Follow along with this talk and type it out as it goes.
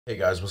Hey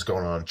guys, what's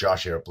going on?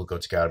 Josh here at Blue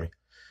Coats Academy.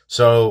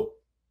 So,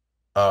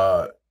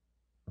 uh,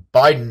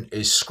 Biden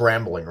is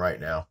scrambling right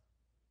now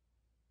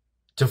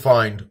to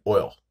find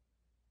oil,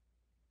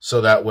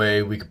 so that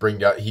way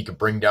he could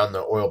bring down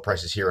the oil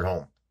prices here at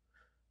home.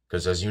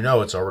 Because as you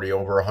know, it's already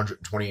over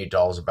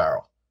 $128 a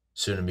barrel,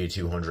 soon to be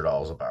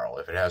 $200 a barrel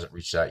if it hasn't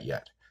reached that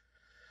yet.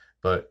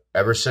 But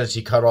ever since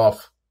he cut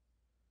off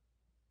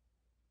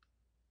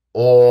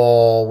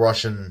all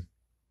Russian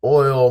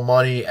oil,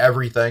 money,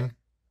 everything,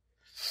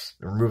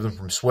 and removed them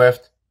from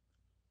SWIFT,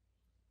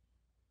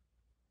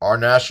 our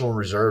national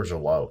reserves are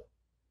low.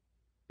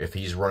 If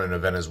he's running to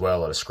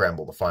Venezuela to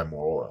scramble to find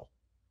more oil.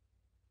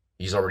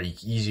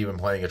 He's even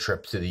planning a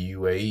trip to the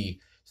UAE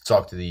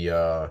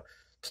to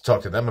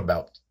talk to them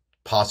about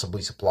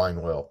possibly supplying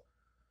oil.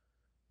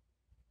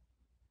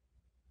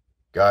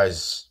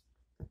 Guys,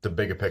 the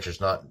bigger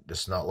picture's not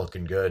it's not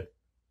looking good.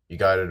 You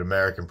got an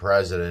American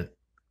president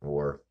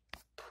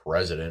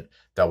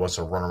that wants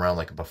to run around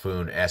like a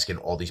buffoon asking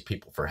all these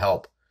people for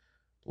help.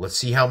 Let's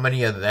see how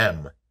many of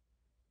them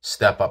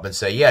step up and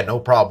say, "Yeah, no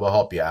problem, I'll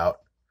help you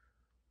out."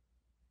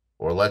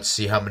 Or let's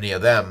see how many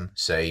of them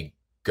say,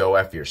 "Go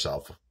F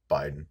yourself,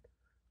 Biden."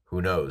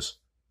 Who knows?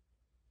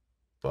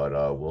 But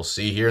we'll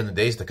see here in the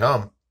days to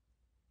come.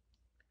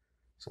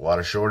 There's a lot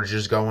of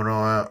shortages going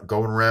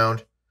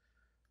around.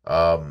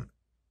 Um,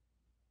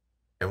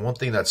 and one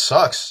thing that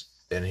sucks,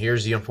 and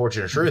here's the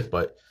unfortunate truth,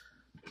 but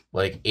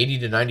like 80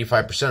 to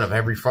 95% of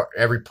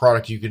every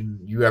product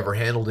you ever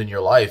handled in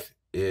your life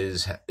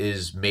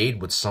is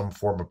made with some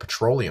form of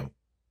petroleum,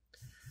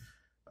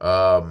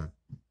 um,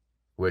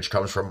 which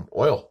comes from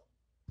oil.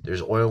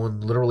 There's oil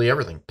in literally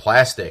everything,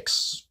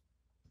 plastics,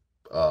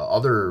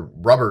 other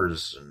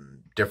rubbers, and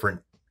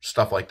different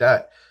stuff like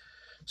that.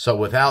 So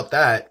without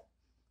that,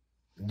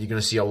 you're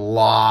going to see a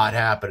lot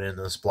happen in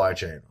the supply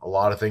chain. A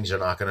lot of things are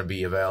not going to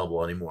be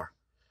available anymore.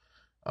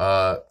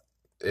 Uh,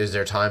 is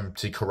there time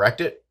to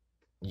correct it?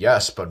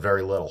 Yes, but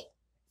very little.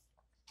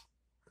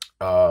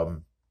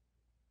 Um,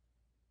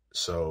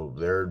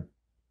 so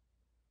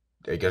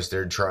I guess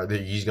they're trying.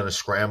 He's going to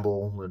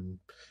scramble and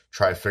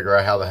try to figure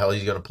out how the hell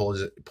he's going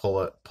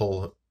to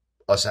pull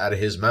us out of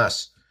his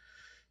mess.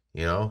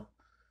 You know,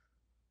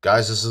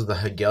 guys, this is the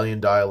Hegelian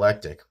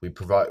dialectic. We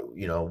provide,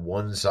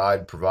 one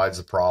side provides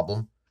the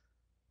problem,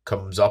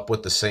 comes up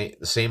with the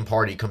same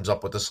party comes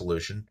up with the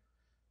solution,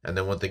 and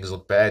then when things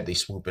look bad, they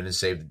swoop in and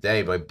save the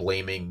day by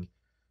blaming.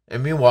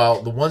 And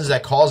meanwhile, the ones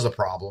that cause the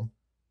problem,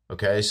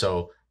 okay,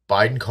 so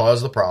Biden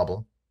caused the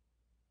problem,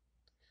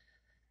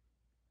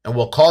 and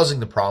while causing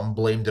the problem,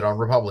 blamed it on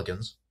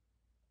Republicans.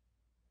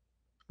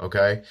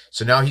 Okay,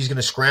 so now he's going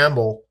to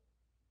scramble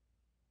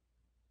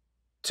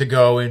to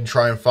go and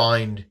try and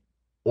find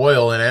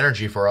oil and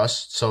energy for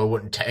us, so it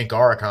wouldn't tank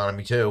our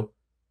economy too.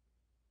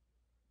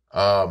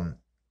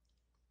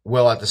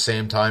 While at the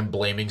same time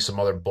blaming some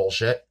other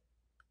bullshit,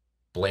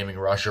 blaming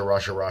Russia,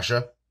 Russia,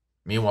 Russia.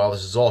 Meanwhile,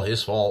 this is all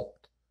his fault.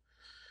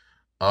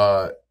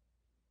 Uh,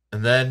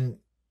 and then,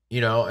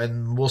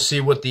 and we'll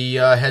see what the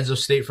heads of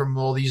state from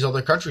all these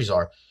other countries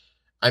are.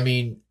 I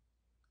mean,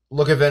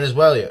 look at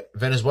Venezuela.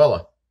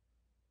 Venezuela.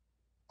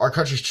 Our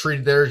country's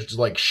treated theirs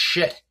like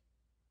shit,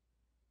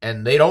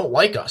 and they don't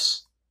like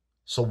us.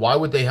 So why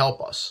would they help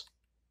us?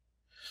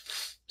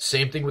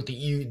 Same thing with the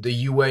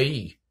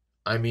UAE.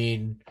 I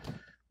mean,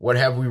 what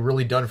have we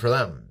really done for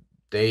them?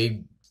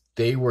 They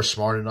were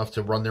smart enough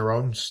to run their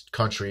own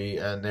country,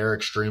 and they're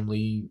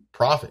extremely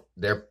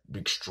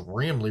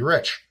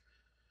rich.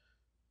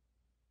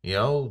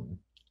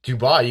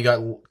 Dubai, you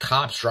got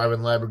cops driving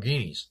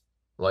Lamborghinis.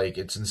 Like,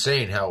 it's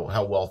insane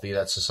how wealthy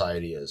that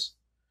society is.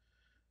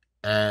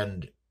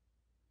 And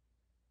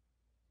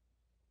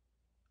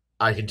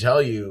I can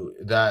tell you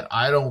that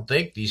I don't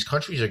think these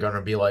countries are going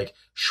to be like,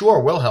 sure,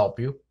 we'll help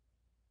you.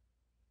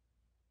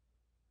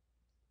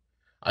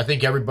 I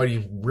think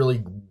everybody's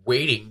really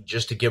waiting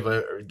just to give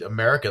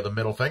America the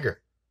middle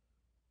finger.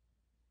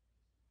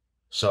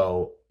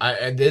 So,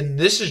 and then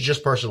this is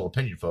just personal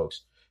opinion,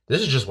 folks.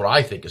 This is just what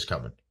I think is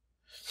coming.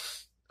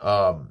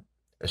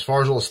 As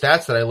far as all the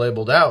stats that I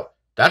labeled out,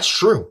 that's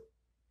true.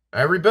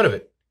 Every bit of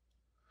it.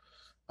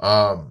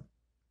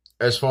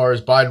 As far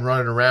as Biden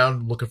running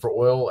around looking for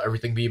oil,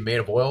 everything being made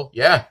of oil,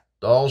 yeah,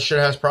 all shit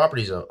has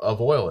properties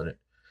of oil in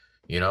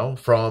it.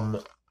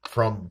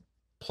 From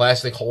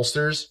plastic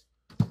holsters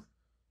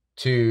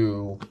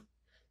to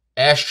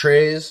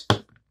ashtrays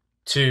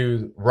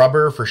to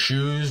rubber for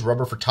shoes,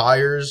 rubber for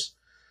tires.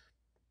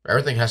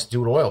 Everything has to do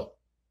with oil.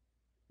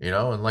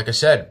 And like I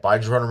said,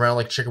 Biden's running around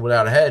like a chicken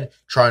without a head,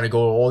 trying to go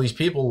to all these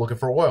people looking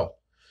for oil.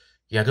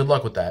 Yeah, good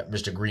luck with that,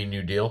 Mr. Green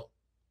New Deal.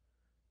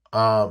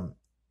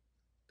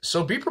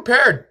 So be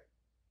prepared.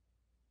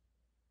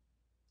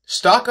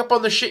 Stock up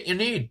on the shit you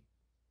need.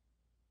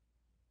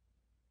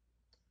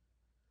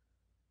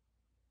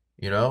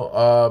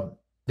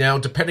 Now,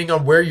 depending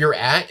on where you're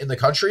at in the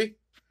country,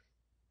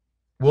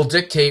 will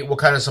dictate what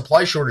kind of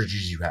supply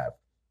shortages you have.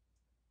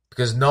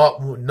 Because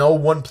no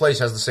one place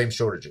has the same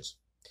shortages.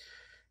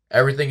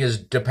 Everything is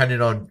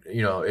dependent on,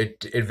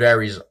 it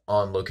varies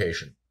on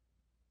location.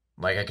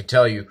 Like I can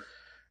tell you,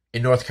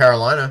 In North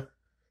Carolina,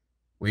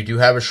 we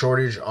have a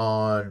shortage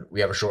on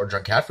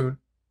cat food,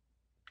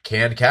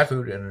 canned cat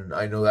food, and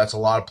I know that's a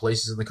lot of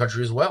places in the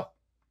country as well.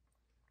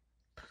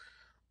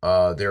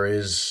 There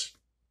is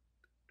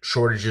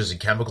shortages in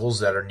chemicals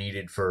that are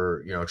needed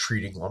for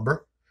treating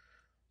lumber.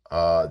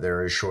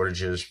 There is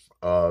shortages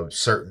of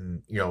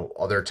certain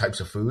other types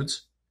of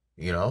foods.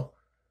 You know,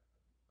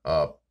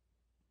 uh,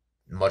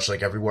 much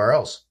like everywhere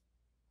else.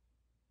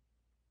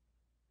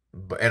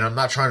 And I'm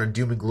not trying to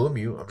doom and gloom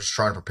you. I'm just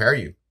trying to prepare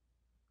you,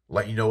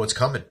 let you know what's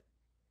coming.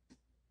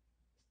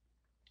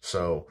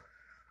 So,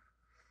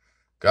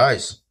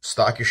 guys,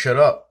 stock your shit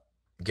up.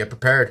 Get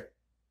prepared.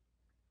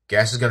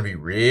 Gas is going to be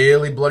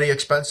really bloody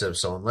expensive.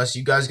 So unless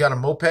you guys got a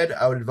moped,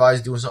 I would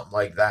advise doing something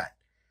like that.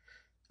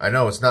 I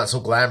know it's not so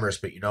glamorous,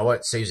 but you know what?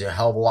 It saves you a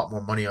hell of a lot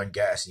more money on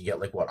gas. And you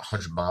get like, what,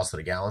 100 miles to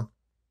the gallon?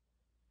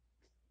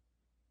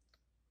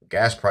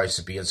 Gas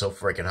prices being so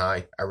freaking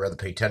high, I'd rather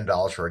pay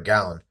 $10 for a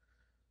gallon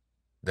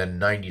than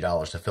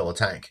 $90 to fill a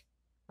tank,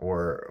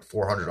 or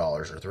 $400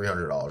 or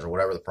 $300 or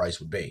whatever the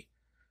price would be.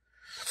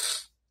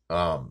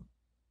 But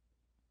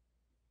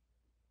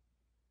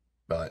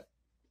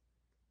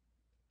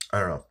I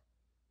don't know.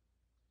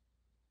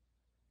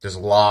 There's a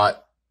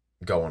lot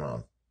going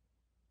on.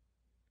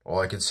 All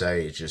I can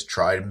say is just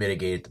try to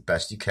mitigate it the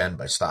best you can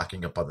by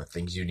stocking up on the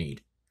things you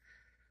need.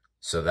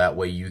 So that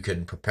way you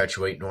can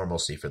perpetuate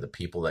normalcy for the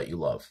people that you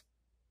love,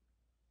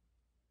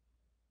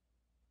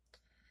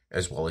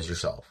 as well as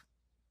yourself.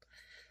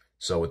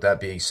 So with that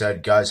being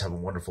said, guys, have a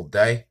wonderful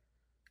day.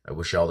 I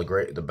wish you all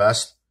the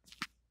best.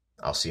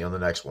 I'll see you on the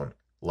next one.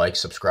 Like,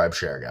 subscribe,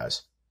 share,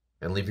 guys.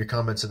 And leave your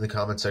comments in the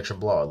comment section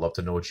below. I'd love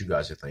to know what you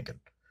guys are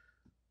thinking.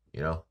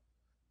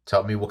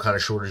 Tell me what kind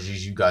of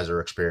shortages you guys are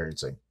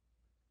experiencing.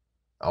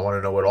 I want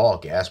to know it all.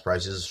 Gas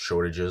prices,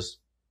 shortages,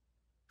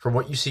 from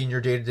what you see in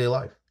your day-to-day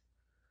life.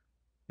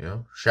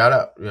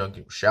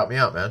 Shout me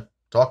out, man.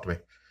 Talk to me.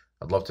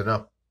 I'd love to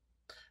know.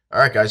 All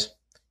right, guys.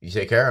 You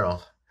take care, and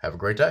I'll have a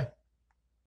great day.